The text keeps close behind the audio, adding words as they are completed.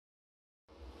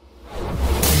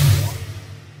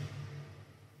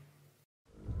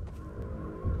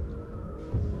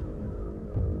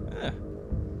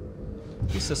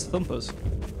These says thumpers.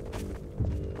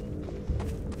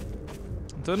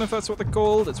 I don't know if that's what they're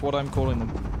called, it's what I'm calling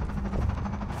them.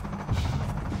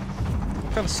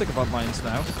 I'm kind of sick of landmines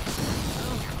now.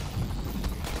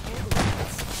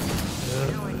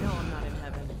 Now I know I'm not in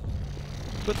heaven.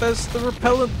 But there's the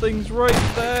repellent things right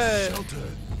there! Shelter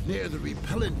near the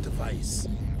repellent device.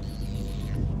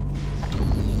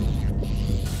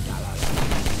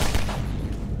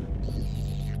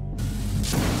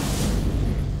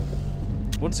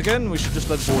 Once again, we should just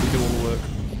let Vordy do all the work.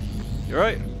 You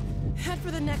right? Head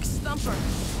for the next thumper.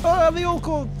 Ah, the all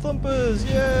called thumpers!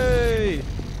 Yay!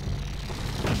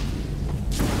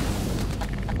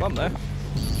 Well, I'm there.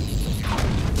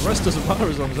 The rest doesn't matter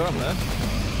as long as I'm there.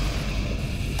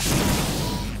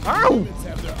 Ow! Humans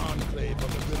have their enclave on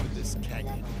the rim of this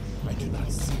canyon. I do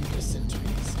not see the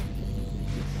sentries.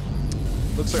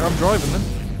 Looks like I'm driving then.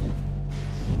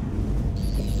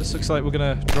 This looks like we're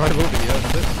gonna drive over here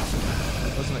a bit.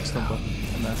 Where's the next thumper?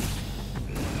 In there.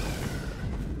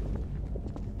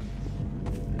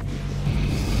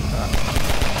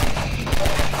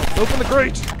 Open the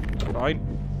crate! Fine.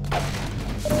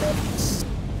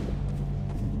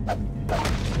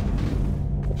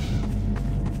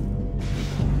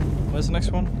 Where's the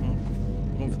next one?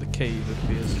 Going for the cave, it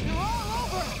appears.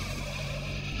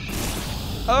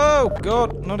 Oh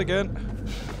god, not again.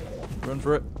 Run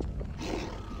for it.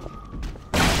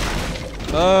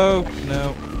 Oh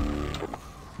no.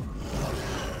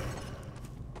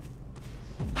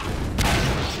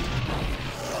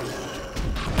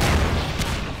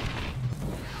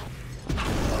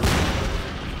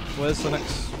 Where's the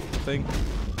next thing?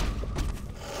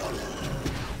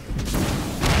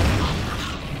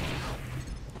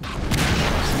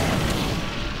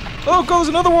 Oh, goes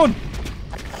another one!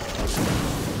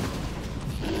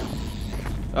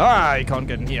 Ah, he can't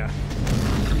get in here.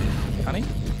 Can he?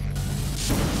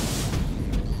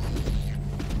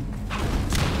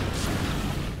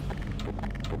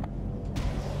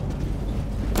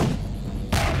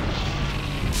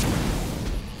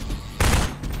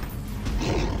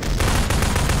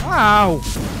 Ow!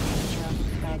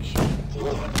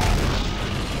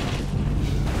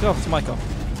 Get off, it's my car.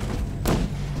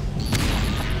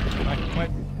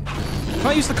 Can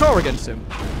I use the car against him?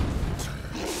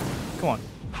 Come on.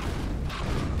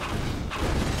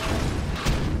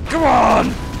 Come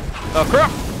on! Oh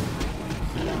crap!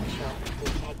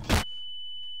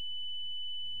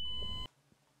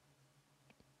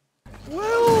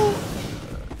 Well,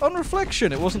 on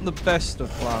reflection, it wasn't the best of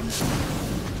plans.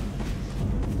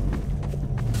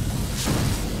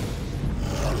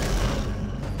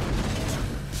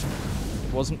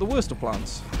 It wasn't the worst of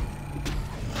plans.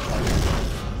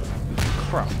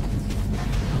 Crap.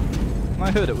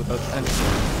 I heard it without anything.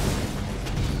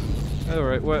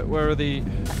 Alright, where are the...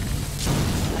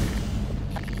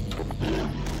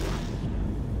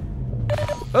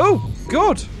 Oh,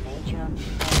 God!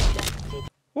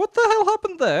 What the hell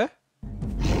happened there?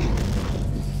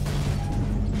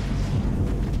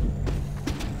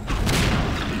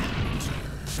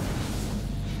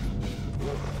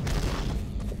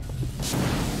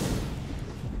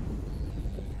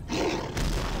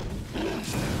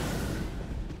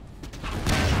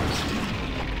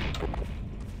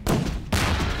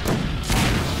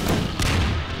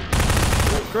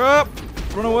 Crap!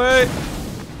 Run away!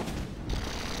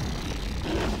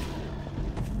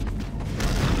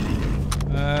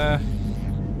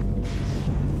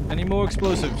 Any more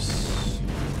explosives?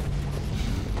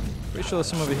 Pretty sure there's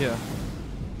some over here.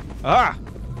 Ah!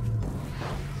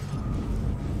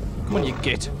 Come on, you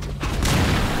git!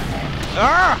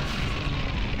 Ah!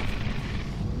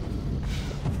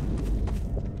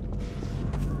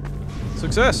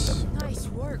 Success! Nice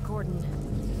work, Gordon.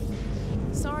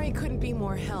 Sorry I couldn't be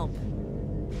more help.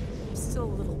 I'm still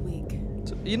a little weak.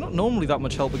 So you're not normally that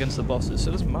much help against the bosses, so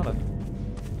it doesn't matter.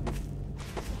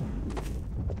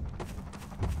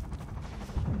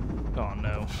 Oh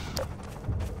no.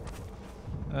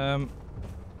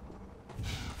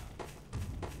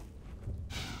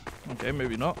 Okay,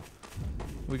 maybe not.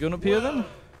 We going up here then?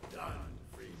 Done,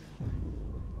 Freeman.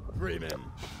 Freeman,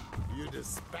 you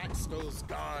dispatched those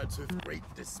guards with great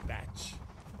dispatch.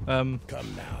 Come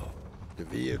now. The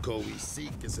vehicle we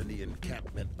seek is in the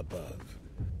encampment above.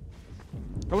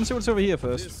 I want to see what's over here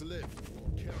first. This lift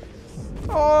will carry us.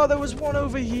 Oh, there was one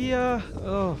over here.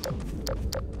 Oh.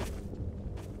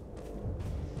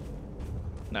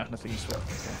 No, nothing useful.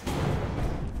 Okay.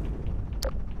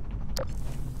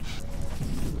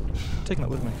 I'm taking that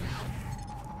with me.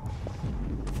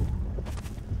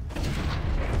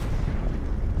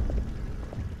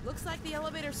 Looks like the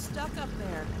elevator's stuck up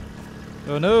there.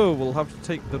 Oh no, we'll have to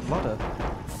take the ladder.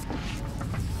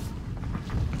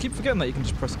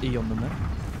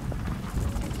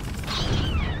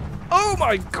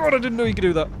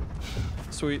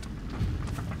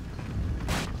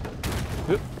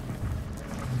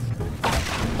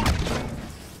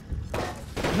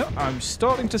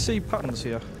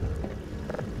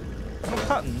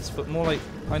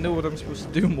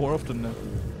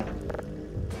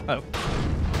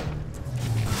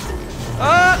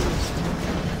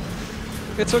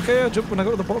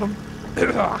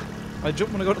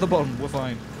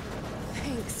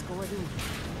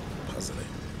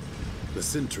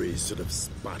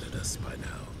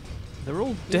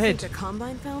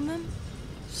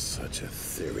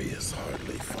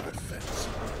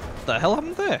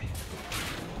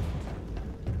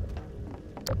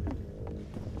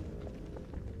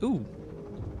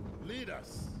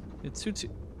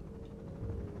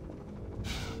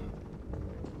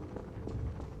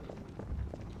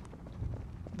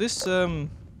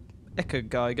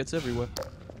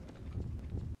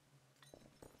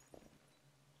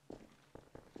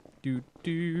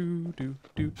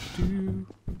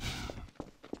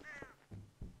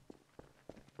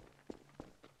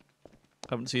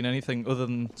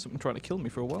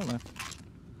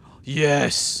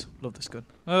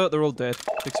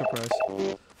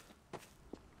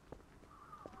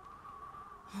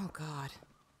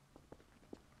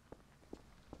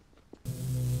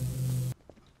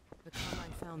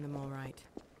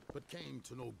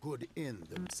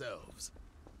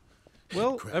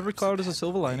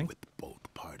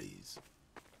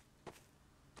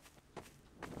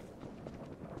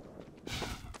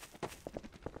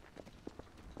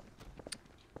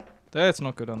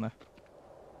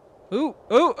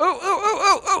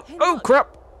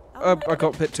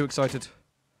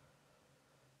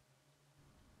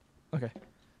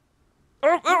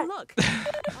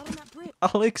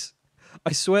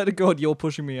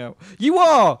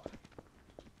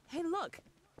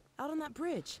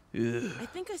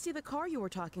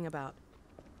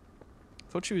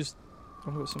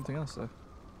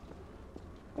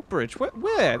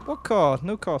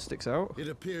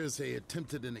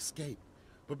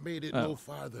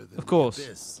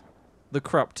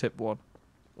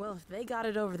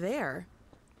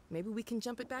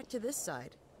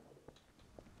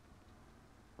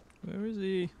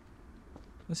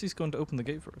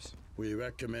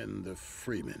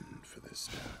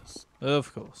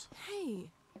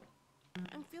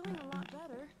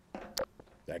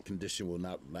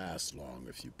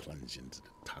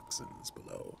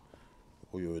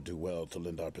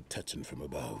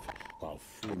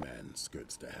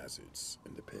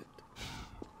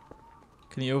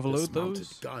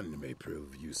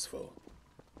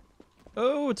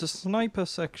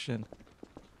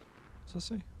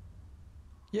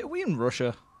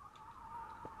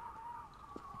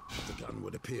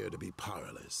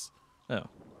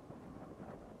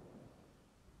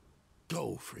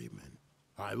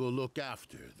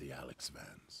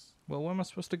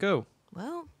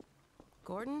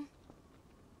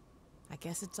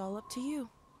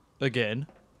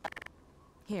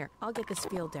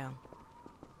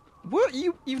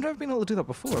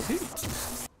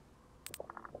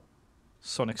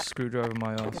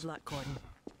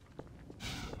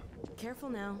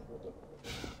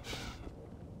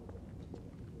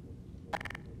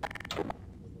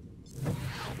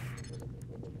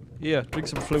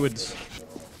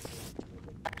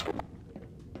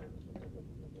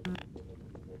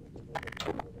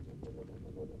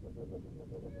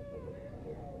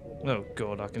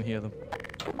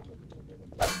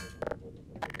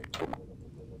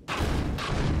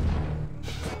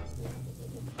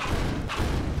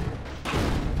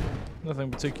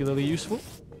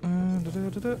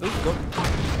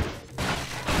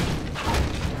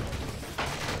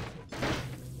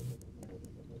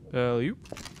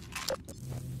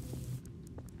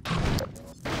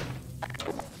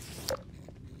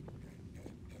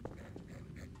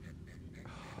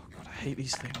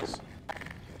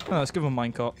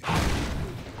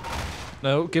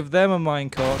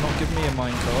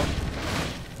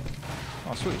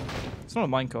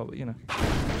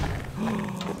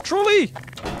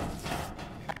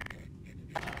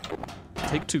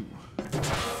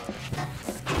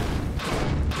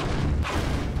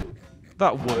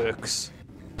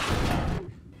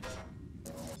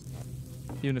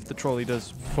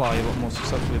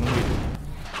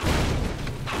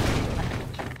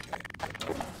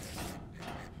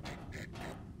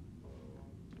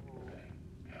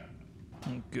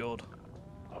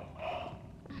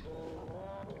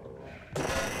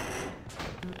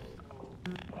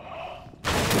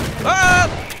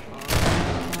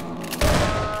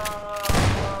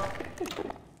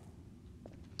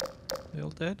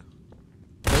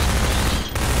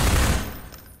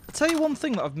 tell you one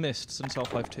thing that I've missed since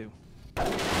Half-Life 2.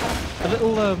 The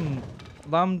little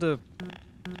lambda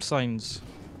signs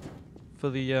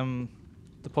for the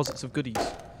deposits of goodies.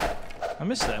 I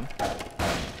miss them.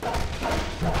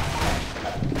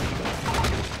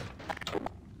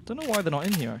 Don't know why they're not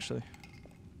in here actually.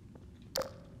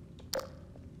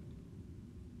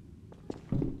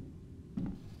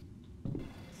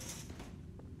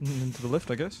 Into the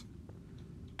lift, I guess.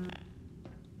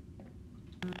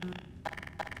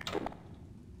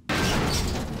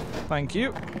 Thank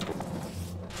you.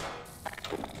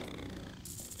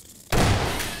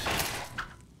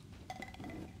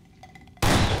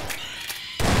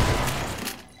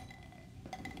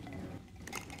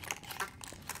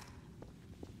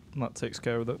 And that takes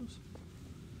care of those.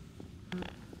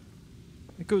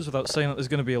 It goes without saying that there's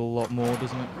going to be a lot more,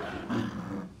 doesn't it?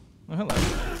 Oh, hello.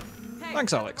 Hey,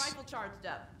 thanks, Alex. Rifle charged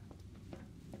up.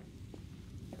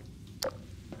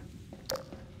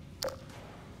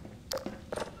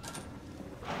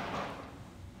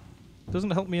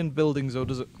 Doesn't help me in buildings, though,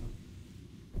 does it?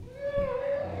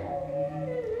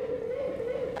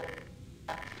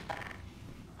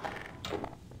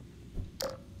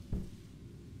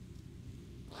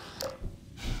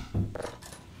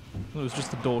 It was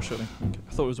just the door shutting.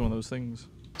 I thought it was one of those things.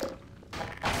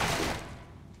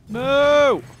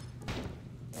 No!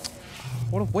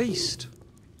 What a waste.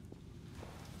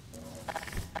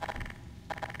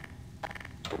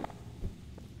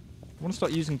 I want to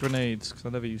start using grenades, because I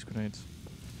never use grenades.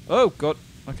 Oh, God.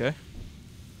 Okay.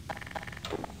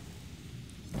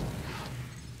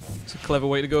 It's a clever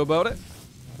way to go about it.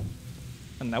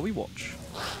 And now we watch.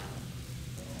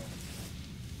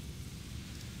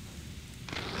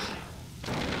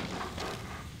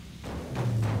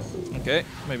 Okay,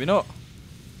 maybe not.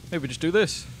 Maybe just do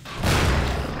this.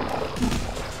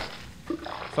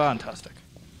 Fantastic.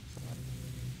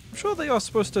 I'm sure they are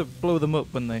supposed to blow them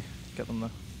up when they get them there.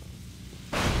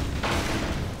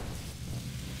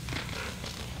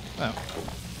 Oh.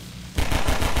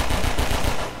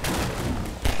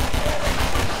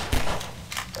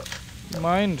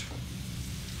 Mind.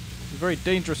 There's very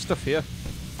dangerous stuff here.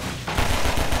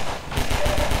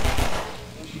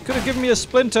 You could have given me a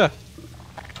splinter.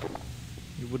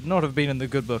 You would not have been in the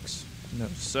good books. No,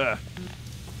 sir.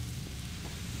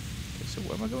 Okay, so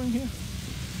where am I going here?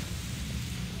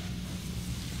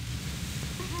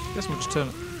 Guess we'll just turn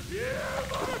it.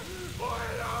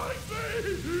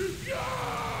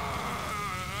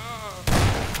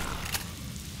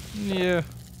 Yeah,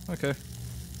 okay.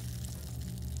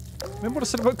 Remember what I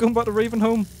said about going back to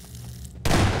Ravenholm?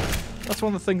 That's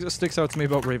one of the things that sticks out to me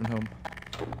about Ravenholm.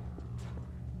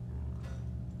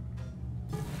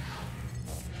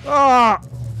 Ah!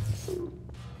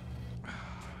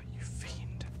 You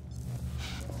fiend.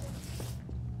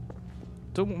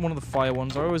 Don't want one of the fire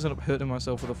ones. I always end up hurting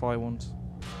myself with the fire ones.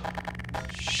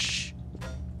 Shh.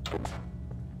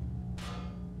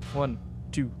 1,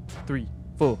 2, 3,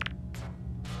 4.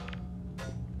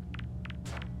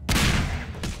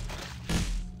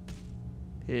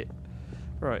 Hit.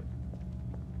 Right.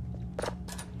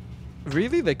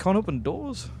 Really? They can't open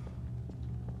doors?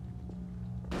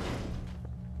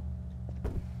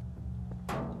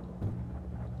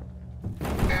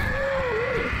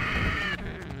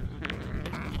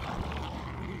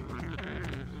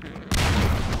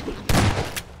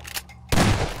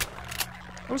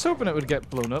 I was hoping it would get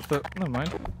blown up, but never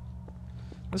mind.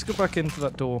 Let's go back into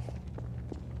that door.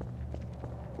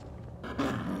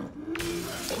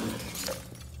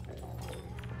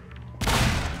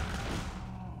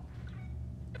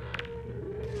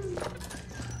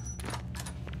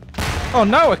 Oh,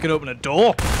 now I can open a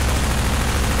door!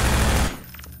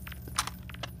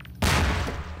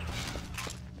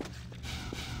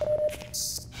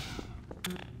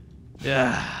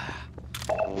 Yeah.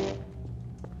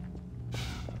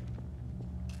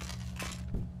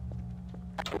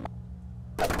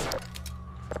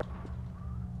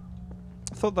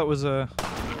 I thought that was a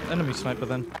enemy sniper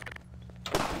then.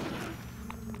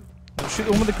 No, shoot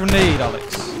the one with the grenade,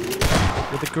 Alex.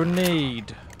 With the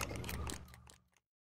grenade.